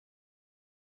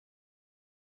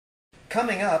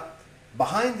Coming up,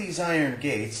 behind these iron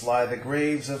gates lie the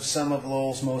graves of some of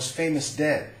Lowell's most famous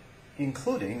dead,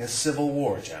 including a Civil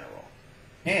War general.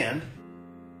 And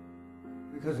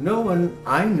because no one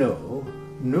I know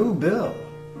knew Bill.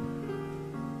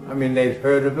 I mean, they'd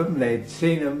heard of him, they'd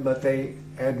seen him, but they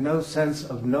had no sense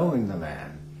of knowing the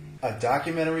man. a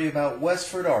documentary about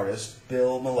Westford artist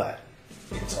Bill Millett.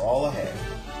 It's all ahead.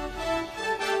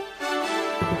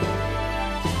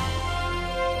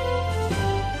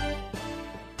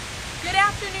 Good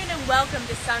afternoon and welcome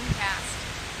to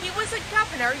SunCast. He was a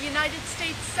governor, United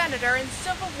States Senator, and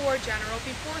Civil War general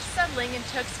before settling in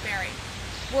Tewksbury.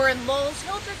 We're in Lowell's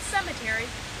Hildreth Cemetery,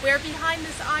 where behind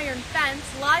this iron fence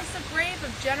lies the grave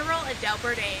of General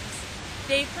Adelbert Ames.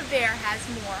 Dave Pevere has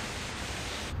more.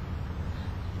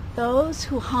 Those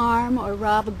who harm or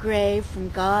rob a grave from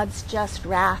God's just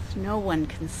wrath no one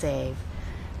can save.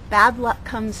 Bad luck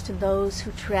comes to those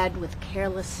who tread with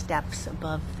careless steps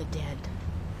above the dead.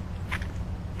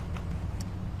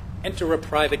 Enter a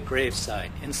private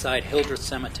gravesite inside Hildreth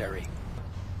Cemetery.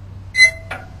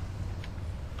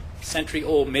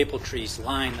 Century-old maple trees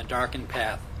line the darkened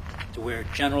path to where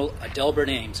General Adelbert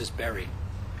Ames is buried.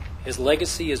 His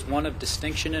legacy is one of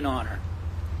distinction and honor.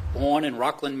 Born in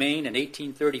Rockland, Maine in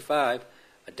 1835,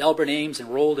 Adelbert Ames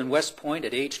enrolled in West Point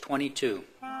at age 22.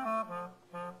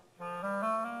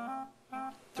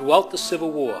 Throughout the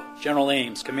Civil War, General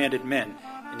Ames commanded men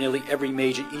in nearly every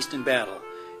major Eastern battle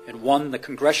and won the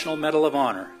Congressional Medal of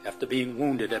Honor after being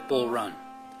wounded at Bull Run.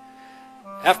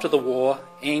 After the war,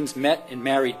 Ames met and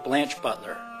married Blanche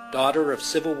Butler, daughter of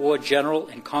Civil War General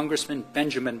and Congressman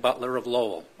Benjamin Butler of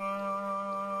Lowell.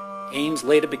 Ames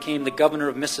later became the governor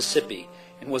of Mississippi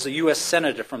and was a U.S.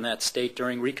 Senator from that state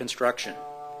during Reconstruction,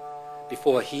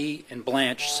 before he and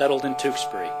Blanche settled in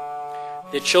Tewksbury.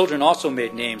 Their children also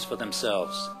made names for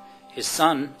themselves. His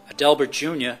son, Adelbert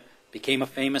Jr., became a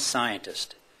famous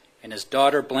scientist, and his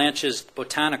daughter Blanche's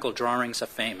botanical drawings are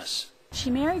famous. She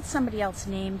married somebody else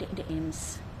named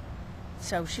Ames,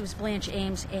 so she was Blanche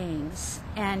Ames,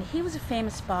 and he was a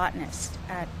famous botanist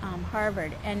at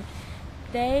Harvard, and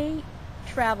they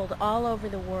traveled all over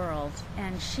the world,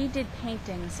 and she did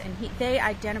paintings, and they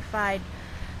identified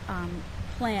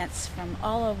plants from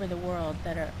all over the world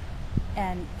that are,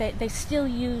 and they still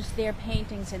use their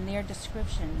paintings and their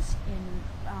descriptions in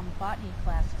botany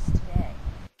classes today.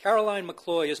 Caroline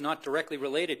McCloy is not directly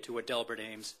related to Adelbert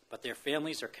Ames, but their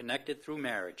families are connected through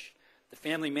marriage. The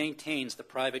family maintains the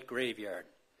private graveyard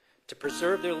to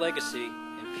preserve their legacy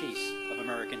and piece of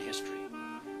American history.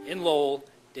 In Lowell,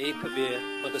 Dave Pevere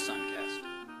for the SunCast.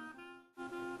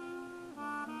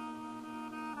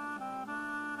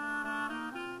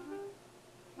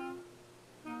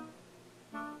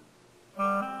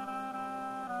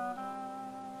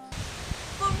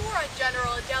 For more on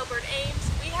General Adelbert Ames,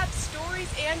 we have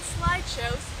stories and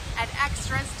slideshows at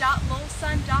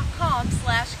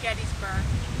extras.lowellsun.com/Gettysburg.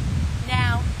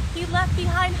 Now, he left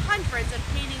behind hundreds of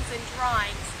paintings and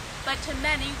drawings, but to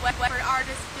many, Westford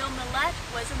artist Bill Millett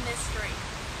was a mystery.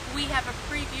 We have a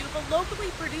preview of a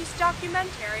locally produced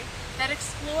documentary that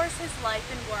explores his life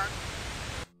and work.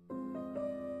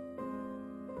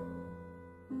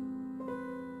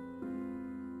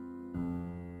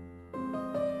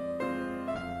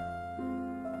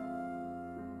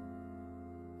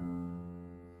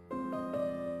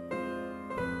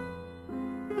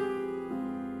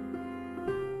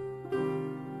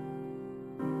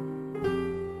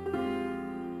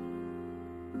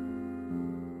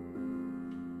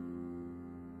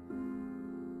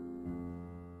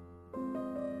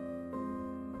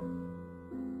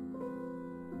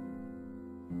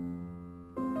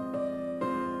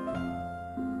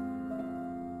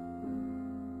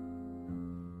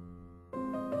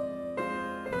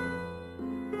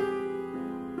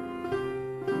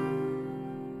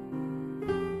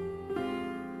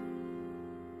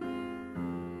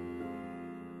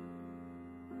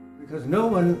 Because no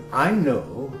one I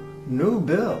know knew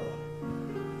Bill.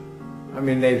 I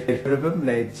mean, they'd heard of him,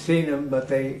 they'd seen him, but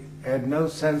they had no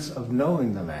sense of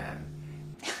knowing the man.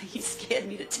 He scared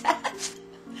me to death.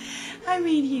 I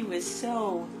mean, he was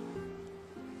so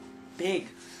big,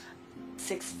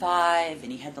 6'5", and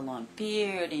he had the long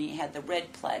beard, and he had the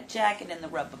red plaid jacket and the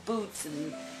rubber boots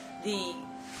and the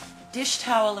dish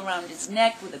towel around his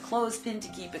neck with a clothespin to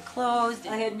keep it closed.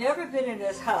 I had never been in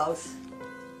his house,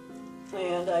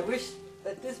 and I wish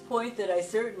at this point that I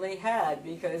certainly had,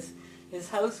 because his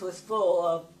house was full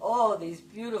of all these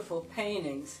beautiful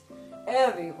paintings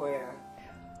everywhere.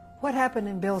 What happened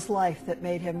in Bill's life that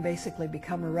made him basically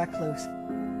become a recluse?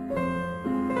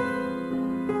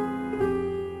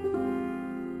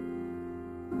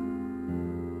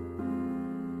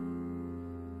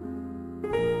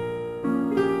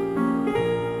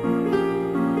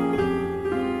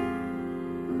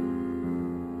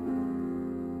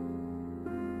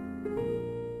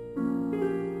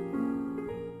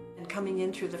 coming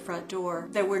in through the front door.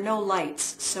 There were no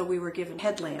lights, so we were given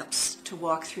headlamps to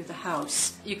walk through the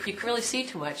house. You couldn't really see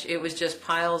too much. It was just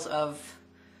piles of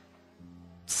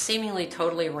seemingly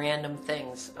totally random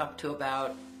things up to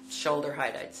about shoulder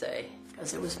height, I'd say.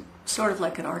 Because it was sort of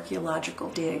like an archaeological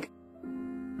dig.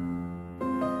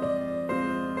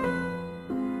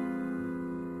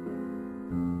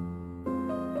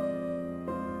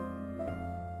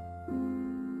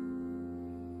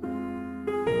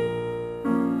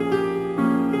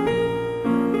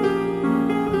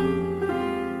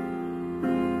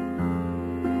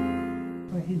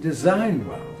 He designed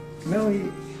well. No,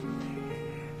 he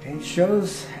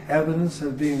shows evidence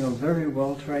of being a very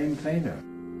well-trained painter.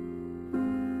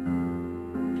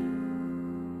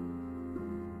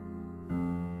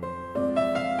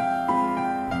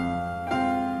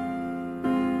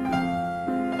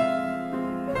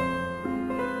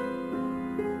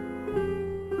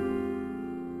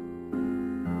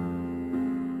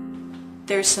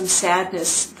 There's some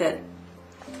sadness that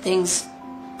things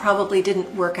probably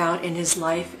didn't work out in his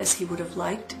life as he would have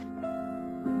liked.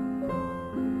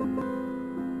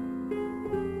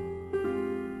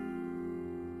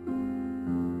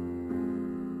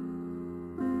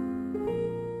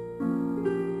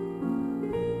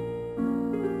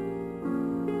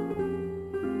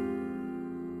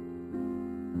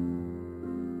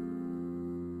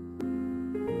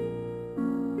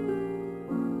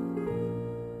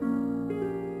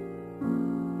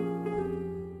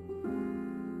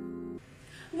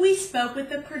 We spoke with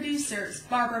the producers,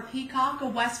 Barbara Peacock, a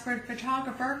Westford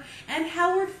photographer, and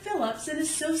Howard Phillips, an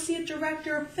associate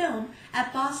director of film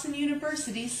at Boston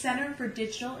University's Center for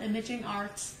Digital Imaging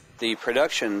Arts. The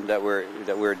production that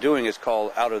we're doing is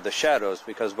called Out of the Shadows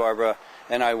because Barbara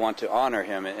and I want to honor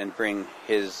him and bring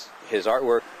his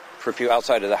artwork for people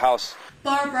outside of the house.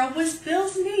 Barbara was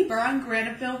Bill's neighbor on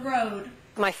Graniteville Road.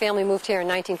 My family moved here in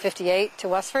 1958 to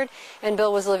Westford, and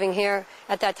Bill was living here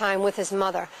at that time with his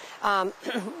mother.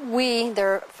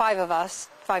 There are 5 of us,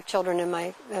 5 children in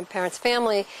my parents'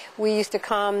 family. We used to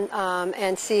come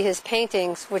and see his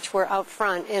paintings, which were out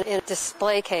front in a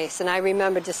display case, and I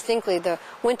remember distinctly the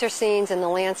winter scenes and the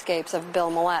landscapes of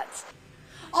Bill Millet's.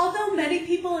 Although many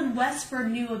people in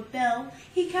Westford knew of Bill,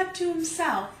 he kept to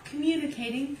himself,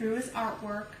 communicating through his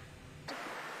artwork.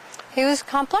 He was a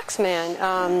complex man.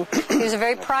 He was a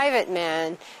very private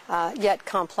man, yet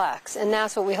complex. And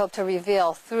that's what we hope to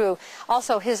reveal through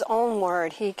also his own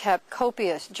word. He kept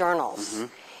copious journals.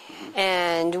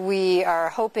 And we are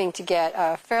hoping to get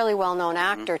a fairly well-known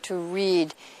actor to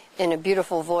read in a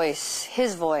beautiful voice,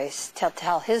 his voice, to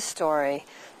tell his story.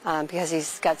 Because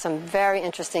he's got some very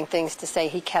interesting things to say.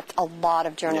 He kept a lot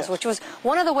of journals, which was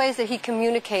one of the ways that he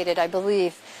communicated, I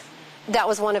believe. That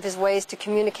was one of his ways to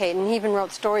communicate, and he even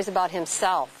wrote stories about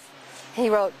himself.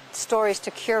 He wrote stories to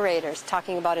curators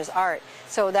talking about his art.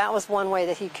 So that was one way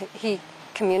that he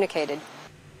communicated.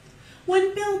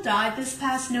 When Bill died this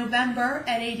past November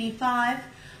at 85,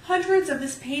 hundreds of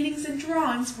his paintings and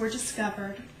drawings were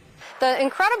discovered. The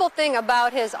incredible thing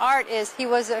about his art is he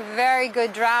was a very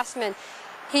good draftsman.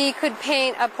 He could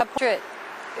paint a portrait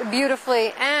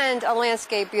beautifully and a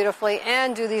landscape beautifully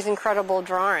and do these incredible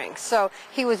drawings. So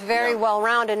he was very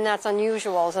well-rounded, and that's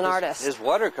unusual as an artist. His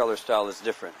watercolor style is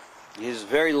different. He's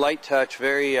very light touch,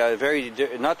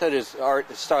 not that his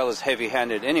art style is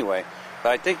heavy-handed anyway,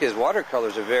 but I think his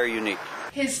watercolors are very unique.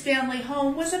 His family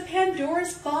home was a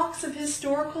Pandora's box of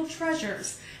historical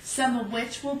treasures, some of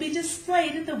which will be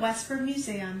displayed at the Westford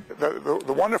Museum.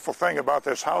 The wonderful thing about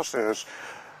this house is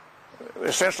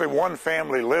essentially one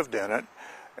family lived in it,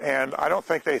 and I don't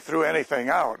think they threw anything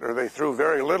out, or they threw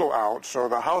very little out, so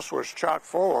the house was chock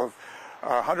full of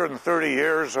 130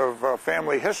 years of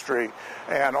family history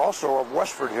and also of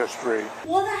Westford history.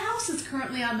 While the house is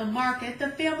currently on the market, the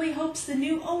family hopes the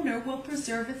new owner will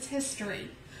preserve its history.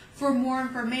 For more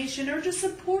information or to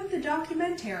support the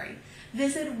documentary,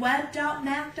 visit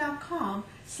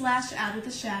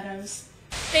web.mac.com/outoftheshadows.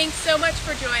 Thanks so much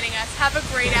for joining us. Have a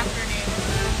great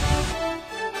afternoon.